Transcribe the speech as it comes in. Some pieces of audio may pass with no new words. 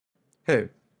Hey,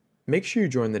 make sure you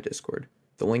join the Discord.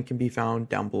 The link can be found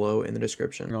down below in the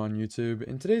description. On YouTube.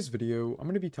 In today's video, I'm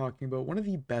going to be talking about one of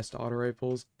the best auto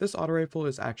rifles. This auto rifle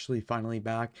is actually finally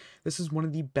back. This is one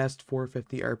of the best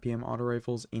 450 RPM auto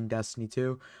rifles in Destiny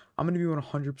 2. I'm going to be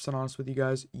 100% honest with you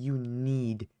guys. You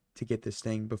need to get this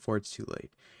thing before it's too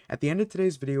late. At the end of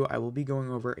today's video, I will be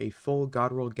going over a full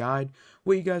God roll guide,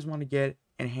 what you guys want to get,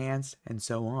 enhanced, and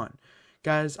so on.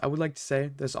 Guys, I would like to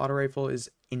say this auto rifle is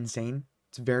insane.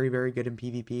 It's very, very good in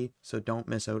PvP, so don't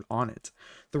miss out on it.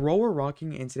 The role we're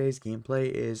rocking in today's gameplay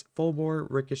is full bore,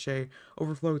 ricochet,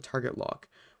 overflow, target lock.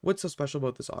 What's so special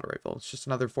about this auto rifle? It's just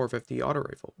another 450 auto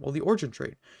rifle. Well, the origin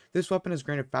trait. This weapon is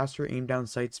granted faster aim down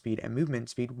sight speed and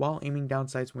movement speed while aiming down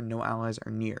sights when no allies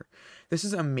are near. This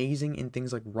is amazing in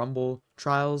things like Rumble,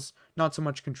 Trials, not so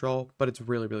much control, but it's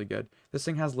really, really good. This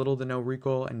thing has little to no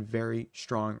recoil and very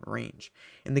strong range.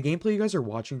 In the gameplay you guys are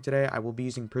watching today, I will be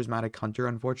using Prismatic Hunter,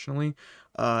 unfortunately,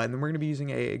 and then we're going to be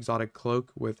using a exotic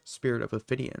cloak with Spirit of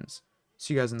Ophidians.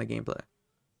 See you guys in the gameplay.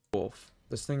 Wolf.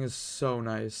 This thing is so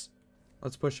nice.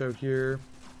 Let's push out here.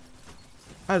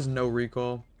 Has no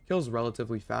recoil. Kills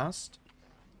relatively fast.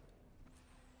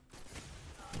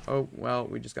 Oh, well,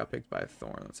 we just got picked by a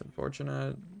thorn. That's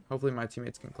unfortunate. Hopefully my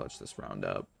teammates can clutch this round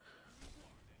up.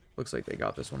 Looks like they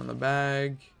got this one in the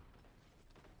bag.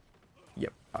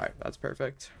 Yep. Alright, that's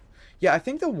perfect. Yeah, I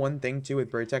think the one thing too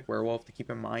with Braytech Werewolf to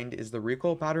keep in mind is the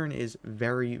recoil pattern is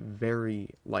very, very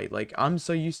light. Like, I'm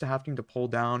so used to having to pull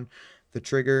down the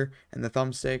trigger and the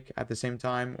thumbstick at the same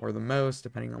time, or the mouse,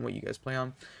 depending on what you guys play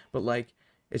on. But like,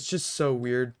 it's just so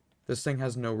weird. This thing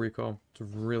has no recoil. It's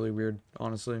really weird,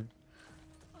 honestly.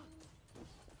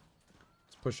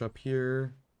 Let's push up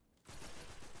here.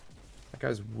 That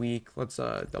guy's weak. Let's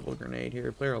double grenade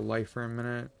here. Play our life for a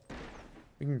minute.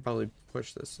 We can probably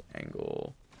push this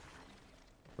angle.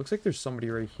 Looks like there's somebody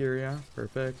right here, yeah.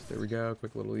 Perfect. There we go.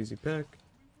 Quick little easy pick.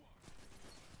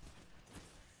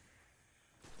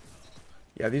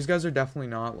 Yeah, these guys are definitely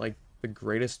not, like, the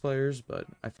greatest players, but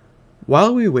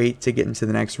while we wait to get into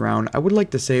the next round, I would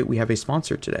like to say we have a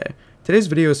sponsor today. Today's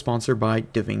video is sponsored by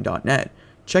diving.net.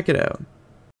 Check it out.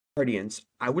 Guardians,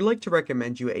 I would like to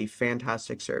recommend you a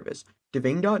fantastic service.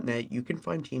 Diving.net, you can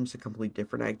find teams to complete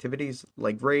different activities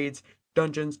like raids,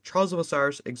 dungeons, Trials of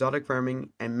Osiris, exotic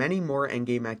farming, and many more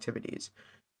endgame activities.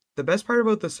 The best part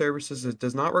about the service is it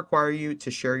does not require you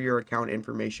to share your account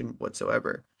information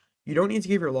whatsoever. You don't need to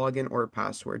give your login or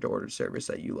password to order service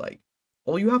that you like.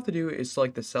 All you have to do is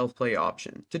select the self-play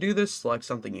option. To do this, select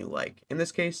something you like. In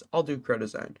this case, I'll do Crow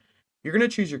Design. You're going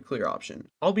to choose your clear option.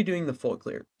 I'll be doing the full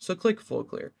clear, so click full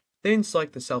clear. Then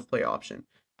select the self-play option.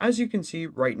 As you can see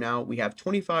right now, we have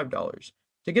 $25.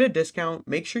 To get a discount,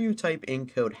 make sure you type in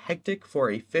code HECTIC for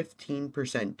a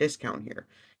 15% discount here.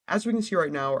 As we can see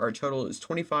right now, our total is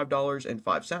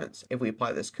 $25.05. If we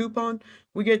apply this coupon,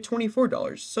 we get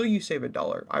 $24, so you save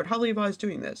 $1. I would highly advise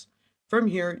doing this. From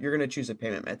here, you're going to choose a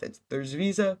payment method. There's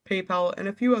Visa, PayPal, and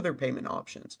a few other payment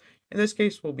options. In this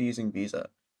case, we'll be using Visa.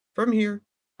 From here,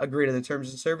 agree to the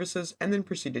terms and services, and then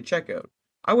proceed to checkout.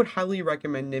 I would highly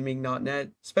recommend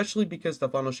Niming.net, especially because the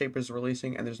funnel shaper is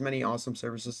releasing and there's many awesome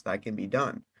services that can be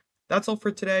done. That's all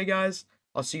for today, guys.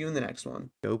 I'll see you in the next one.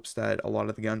 Scopes that a lot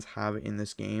of the guns have in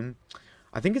this game.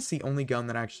 I think it's the only gun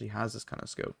that actually has this kind of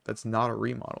scope. That's not a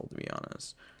remodel, to be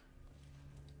honest.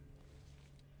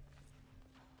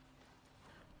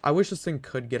 I wish this thing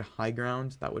could get high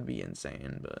ground. That would be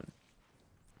insane, but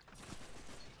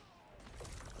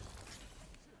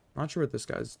not sure what this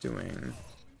guy's doing.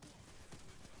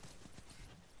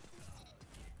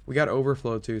 We got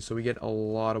overflow too, so we get a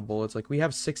lot of bullets. Like, we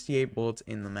have 68 bullets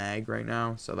in the mag right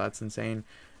now, so that's insane.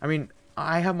 I mean,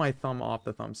 I have my thumb off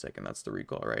the thumbstick, and that's the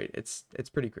recoil, right? It's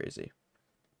pretty crazy.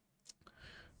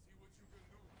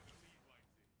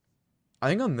 I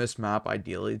think on this map,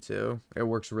 ideally too, it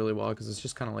works really well because it's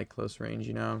just kind of like close range,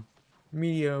 you know,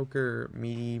 mediocre,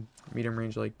 medium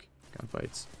range like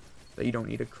gunfights that you don't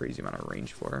need a crazy amount of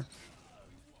range for.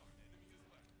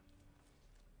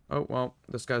 Oh, well,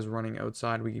 this guy's running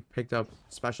outside. We picked up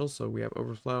special, so we have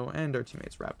overflow, and our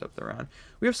teammates wrapped up the round.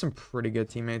 We have some pretty good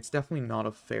teammates. Definitely not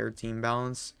a fair team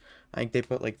balance. I think they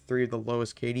put like 3 of the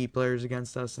lowest KD players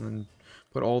against us, and then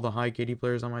put all the high KD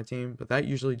players on my team. But that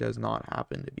usually does not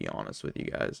happen, to be honest with you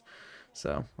guys.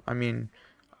 So, I mean,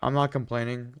 I'm not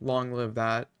complaining. Long live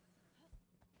that.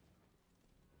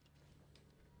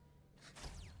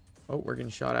 Oh, we're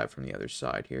getting shot at from the other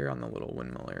side here on the little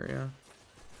windmill area.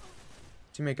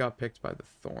 Teammate got picked by the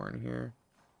thorn here.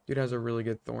 Dude has a really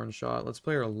good thorn shot. Let's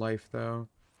play our life, though.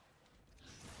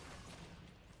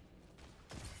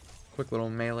 Quick little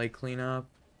melee cleanup.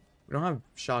 We don't have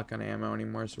shotgun ammo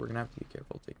anymore, so we're going to have to be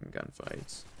careful taking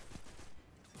gunfights.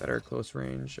 Better at close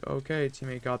range. Okay,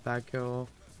 teammate got that kill.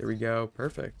 There we go.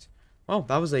 Perfect. Well,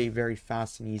 that was a very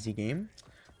fast and easy game.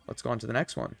 Let's go on to the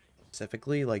next one.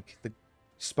 Specifically, like, the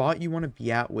spot you want to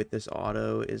be at with this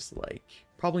auto is, like,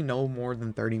 probably no more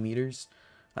than 30 meters.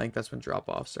 I think that's when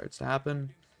drop-off starts to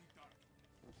happen.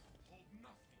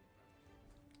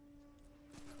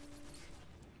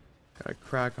 Got a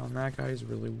crack on that guy. He's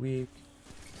really weak.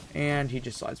 And he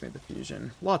just slides me the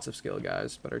fusion. Lots of skill,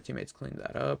 guys, but our teammates cleaned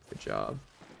that up. Good job.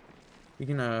 We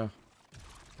can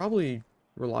probably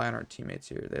rely on our teammates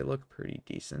here. They look pretty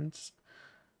decent.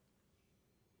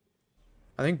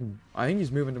 I think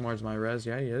he's moving towards my res.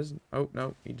 Yeah, he is. Oh,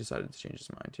 no. He decided to change his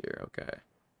mind here.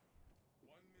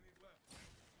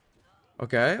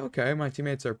 Okay. Okay. My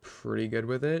teammates are pretty good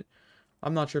with it.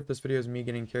 I'm not sure if this video is me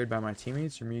getting carried by my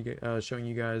teammates or me showing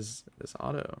you guys this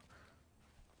auto.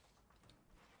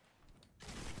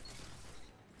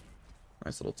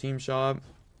 Nice little team shot.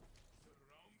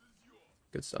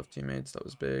 Good stuff, teammates. That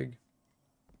was big.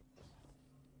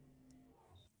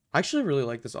 I actually really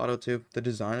like this auto too. The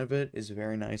design of it is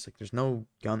very nice. Like, there's no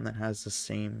gun that has the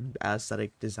same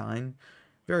aesthetic design.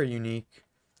 Very unique.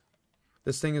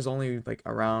 This thing is only like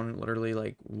around literally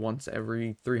like once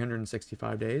every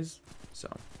 365 days. So,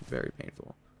 very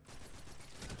painful.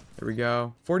 There we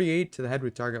go. 48 to the head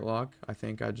with target lock. I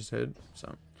think I just hit.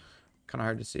 So, kind of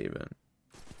hard to see, but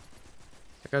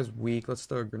that guy's weak. Let's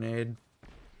throw a grenade.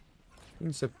 You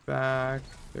can sit back.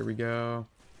 There we go.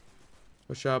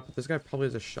 Push up. This guy probably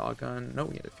has a shotgun. No,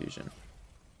 we get a fusion.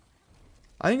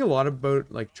 I think a lot about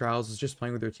like trials is just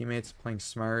playing with your teammates, playing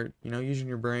smart, you know, using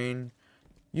your brain,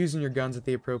 using your guns at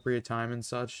the appropriate time and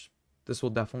such. This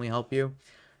will definitely help you.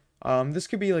 This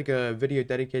could be like a video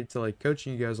dedicated to like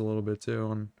coaching you guys a little bit too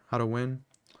on how to win.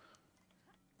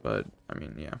 But I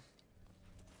mean, yeah.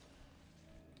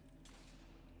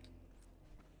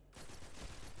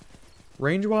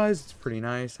 Range-wise, it's pretty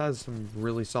nice. Has some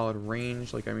really solid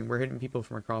range. Like, I mean, we're hitting people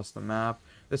from across the map.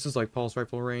 This is like pulse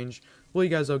rifle range. Will you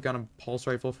guys out gun a pulse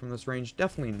rifle from this range?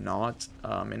 Definitely not.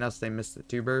 Unless they miss the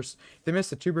 2-burst. If they miss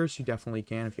the 2-burst, you definitely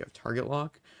can if you have target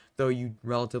lock. Though you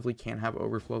relatively can't have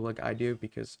overflow like I do,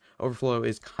 because overflow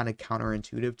is kind of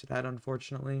counterintuitive to that,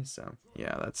 unfortunately. So,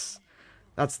 yeah, that's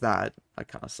that. That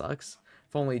kind of sucks.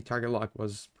 If only target lock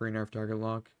was pre-nerf target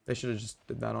lock. They should have just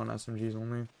did that on SMGs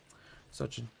only.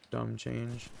 Such a dumb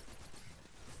change.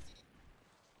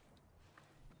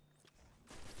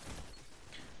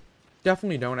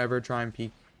 Definitely don't ever try and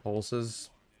peek pulses,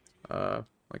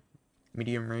 like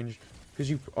medium range, because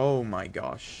you, oh my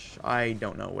gosh, I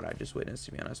don't know what I just witnessed,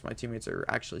 to be honest. My teammates are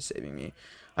actually saving me.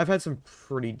 I've had some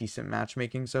pretty decent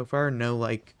matchmaking so far. No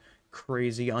like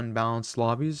crazy unbalanced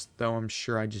lobbies, though I'm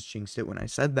sure I just jinxed it when I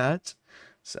said that.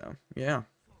 So yeah.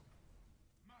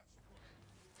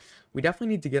 We definitely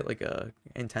need to get like a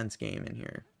intense game in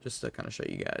here, just to kind of show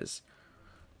you guys,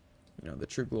 you know, the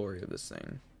true glory of this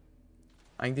thing.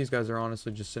 I think these guys are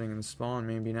honestly just sitting in the spawn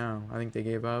maybe now. I think they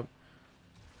gave up.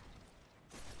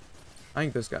 I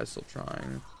think this guy's still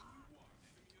trying.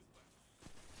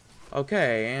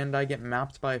 Okay, and I get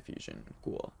mapped by a fusion.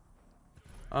 Cool.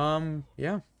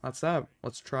 Yeah, that's that.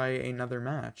 Let's try another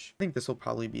match. I think this will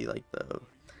probably be like the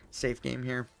safe game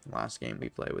here. Last game we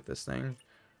play with this thing.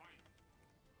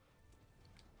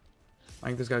 I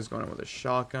think this guy's going in with a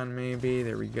shotgun, maybe.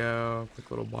 There we go.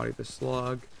 Quick little body the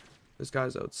slug. This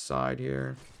guy's outside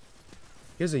here.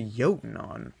 He has a Jotun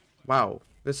on. Wow.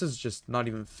 This is just not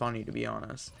even funny, to be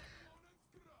honest.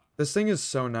 This thing is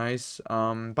so nice.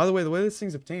 By the way this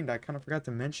thing's obtained, I kind of forgot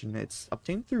to mention. It's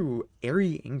obtained through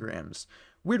airy engrams.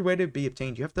 Weird way to be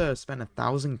obtained. You have to spend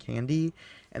 1,000 candy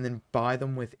and then buy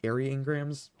them with airy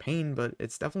engrams. Pain, but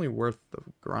it's definitely worth the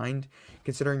grind,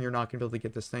 considering you're not gonna be able to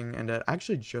get this thing. And it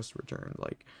actually just returned,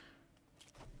 like,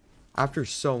 after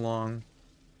so long.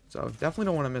 So definitely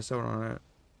don't want to miss out on it.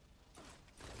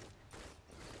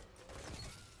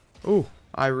 Ooh,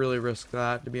 I really risked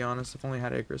that, to be honest. If only I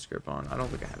had Icarus grip on. I don't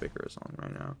think I have Icarus on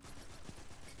right now.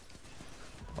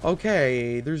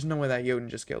 Okay, there's no way that Jotun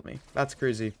just killed me. That's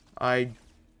crazy.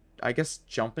 I guess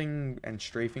jumping and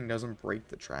strafing doesn't break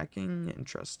the tracking.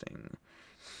 Interesting.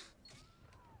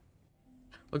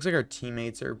 Looks like our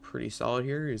teammates are pretty solid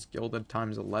here. He's gilded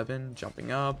times 11,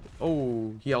 jumping up.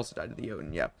 Oh, he also died to the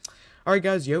Jotun. Yeah. Alright,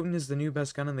 guys, Jotun is the new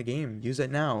best gun in the game. Use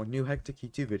it now. New Hectic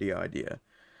E2 video idea.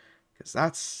 Because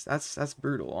that's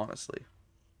brutal, honestly.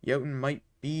 Jotun might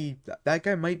be... That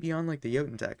guy might be on, like, the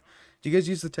Jotun tech. Do you guys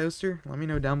use the toaster? Let me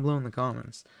know down below in the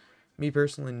comments. Me,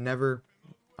 personally, never...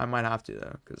 I might have to,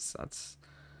 though, because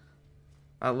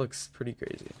that looks pretty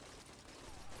crazy.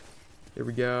 Here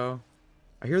we go.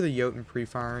 I hear the Jotun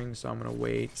pre-firing, so I'm going to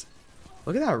wait.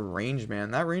 Look at that range,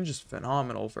 man. That range is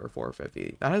phenomenal for a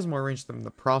 450. That has more range than the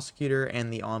Prosecutor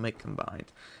and the Omic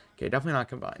combined. Okay, definitely not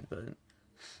combined, but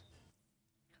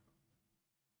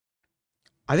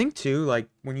I think too, like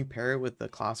when you pair it with the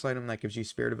class item that gives you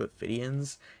Spirit of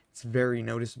Ophidians, it's very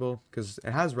noticeable because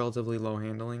it has relatively low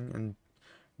handling and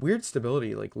weird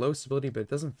stability, like low stability, but it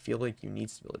doesn't feel like you need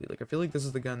stability. Like I feel like this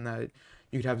is the gun that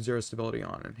you'd have 0 stability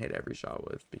on and hit every shot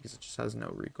with because it just has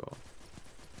no recoil.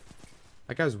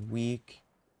 That guy's weak.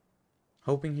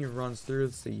 Hoping he runs through.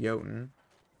 It's the Jotun.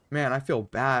 Man, I feel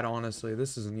bad, honestly.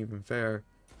 This isn't even fair.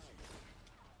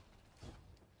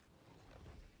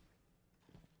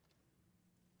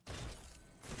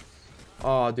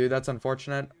 Oh, dude, that's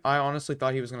unfortunate. I honestly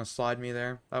thought he was going to slide me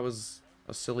there. That was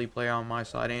a silly play on my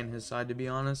side and his side, to be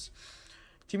honest.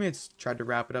 Teammates tried to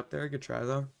wrap it up there. Good try,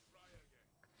 though.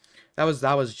 That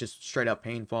was just straight up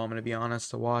painful, I'm going to be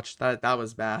honest, to watch. That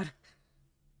was bad.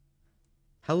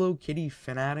 Hello Kitty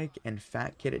Fanatic and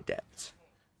Fat Kid Adept.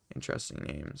 Interesting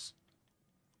names.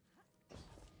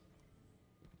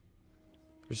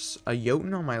 There's a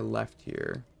Jotun on my left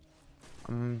here.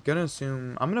 I'm gonna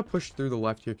assume I'm gonna push through the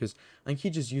left here because I think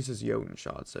he just uses Jotun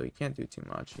shots, so he can't do too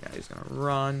much. Yeah, he's gonna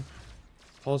run.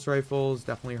 Pulse rifles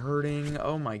definitely hurting.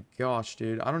 Oh my gosh,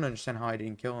 dude. I don't understand how I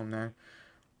didn't kill him there.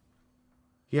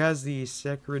 He has the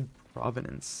Sacred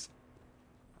Provenance.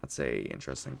 That's a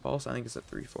interesting pulse. I think it's at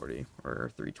 340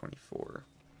 or 324.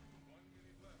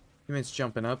 Teammates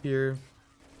jumping up here.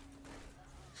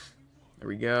 There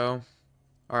we go.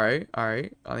 Alright,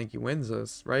 alright. I think he wins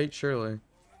this, right? Surely.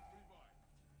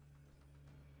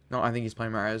 No, I think he's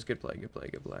playing Maraz. Good play, good play,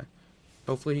 good play.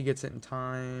 Hopefully he gets it in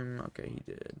time. Okay, he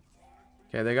did.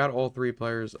 Okay, they got all 3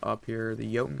 players up here.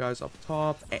 The Jotun guy's up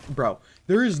top. And, bro,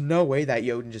 there is no way that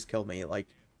Jotun just killed me like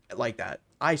that.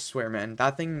 I swear, man.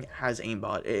 That thing has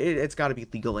aimbot. It's got to be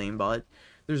legal aimbot.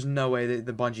 There's no way that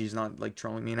the Bungie's not, like,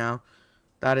 trolling me now.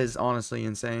 That is honestly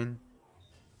insane.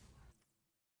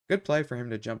 Good play for him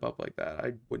to jump up like that.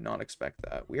 I would not expect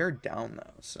that. We are down,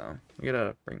 though, so we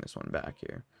gotta bring this one back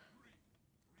here.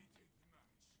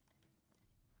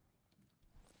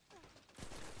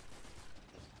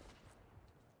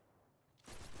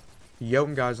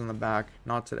 Jotun guys on the back.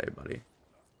 Not today, buddy.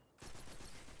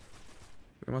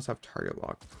 We must have target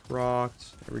lock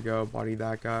procced. There we go. Body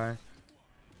that guy.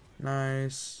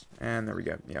 Nice. And there we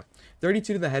go. Yeah.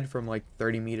 32 to the head from like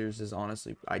 30 meters is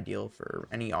honestly ideal for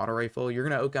any auto rifle. You're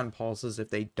going to outgun pulses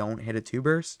if they don't hit a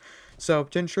 2-burst. So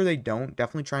to ensure they don't,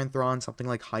 definitely try and throw on something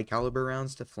like high caliber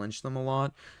rounds to flinch them a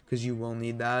lot because you will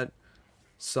need that.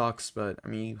 Sucks, but I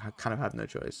mean, you kind of have no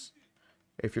choice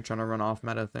if you're trying to run off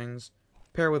meta things.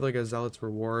 Pair with like a Zealot's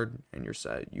Reward and you're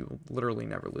set. You literally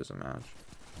never lose a match.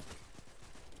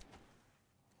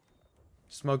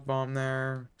 Smoke bomb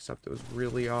there, except it was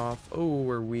really off. Oh,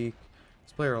 we're weak.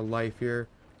 Let's play our life here.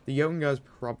 The Jotun guy's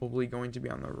probably going to be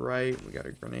on the right. We got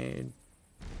a grenade.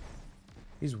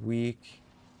 He's weak.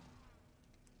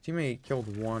 Teammate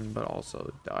killed one, but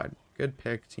also died. Good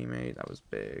pick, teammate. That was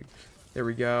big. There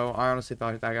we go. I honestly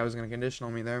thought that guy was going to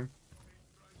conditional me there.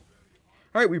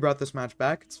 Alright, we brought this match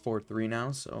back. It's 4-3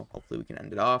 now, so hopefully we can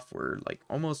end it off. We're like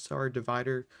almost to our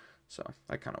divider, so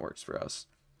that kind of works for us.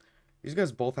 These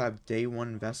guys both have day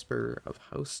 1 Vesper of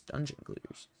House Dungeon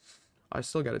clears. I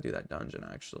still got to do that dungeon,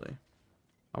 actually.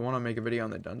 I want to make a video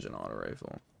on the dungeon auto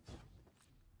rifle.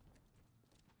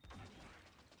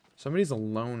 Somebody's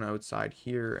alone outside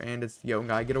here, and it's the Jotun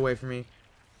guy. Get away from me.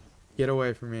 Get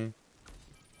away from me.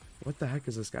 What the heck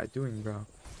is this guy doing, bro?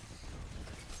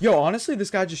 Yo, honestly,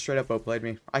 this guy just straight up outplayed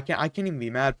me. I can't even be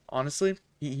mad. Honestly,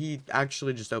 he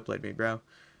actually just outplayed me, bro.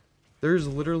 There's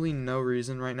literally no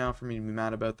reason right now for me to be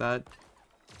mad about that.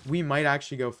 We might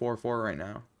actually go 4-4 right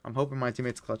now. I'm hoping my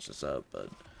teammates clutch this up, but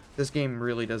this game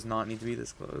really does not need to be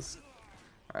this close.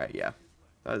 Alright, yeah.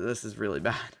 This is really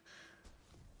bad.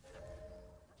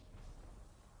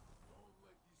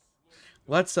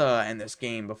 Let's end this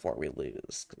game before we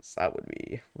lose, because that would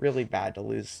be really bad to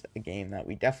lose a game that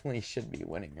we definitely should be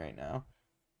winning right now.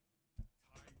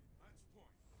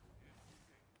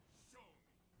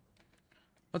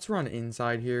 Let's run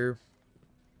inside here.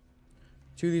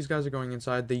 2 of these guys are going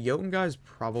inside. The Jotun guy's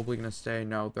probably going to stay.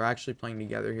 No, they're actually playing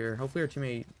together here. Hopefully our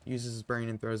teammate uses his brain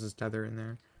and throws his tether in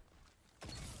there.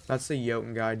 That's the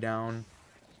Jotun guy down.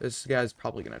 This guy's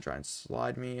probably going to try and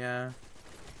slide me, yeah.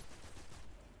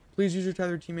 Please use your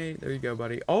tether, teammate. There you go,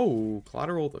 buddy. Oh,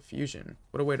 collateral diffusion.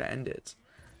 What a way to end it.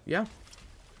 Yeah.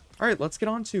 Alright, let's get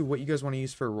on to what you guys want to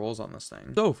use for rolls on this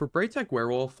thing. So, for Braytech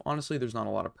Werewolf, honestly, there's not a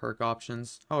lot of perk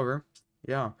options. However,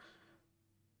 yeah.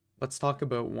 Let's talk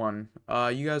about one.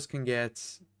 You guys can get,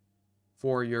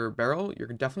 for your barrel, you're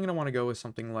definitely going to want to go with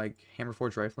something like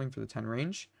Hammerforged Rifling for the 10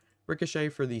 range. ricochet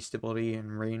for the stability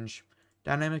and range,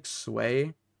 dynamic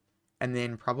sway, and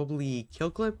then probably kill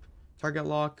clip, target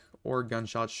lock, or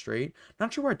gunshot straight.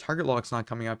 Not sure why target lock's not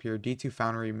coming up here. D2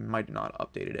 Foundry might not have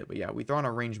updated it, but yeah, we throw on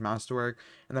a range masterwork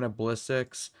and then a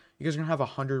ballistics. You guys are gonna have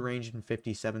 100 range and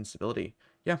 57 stability.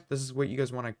 Yeah, this is what you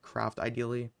guys want to craft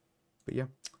ideally. But yeah,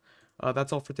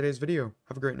 that's all for today's video.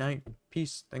 Have a great night.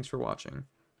 Peace. Thanks for watching.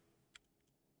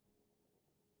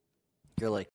 You're like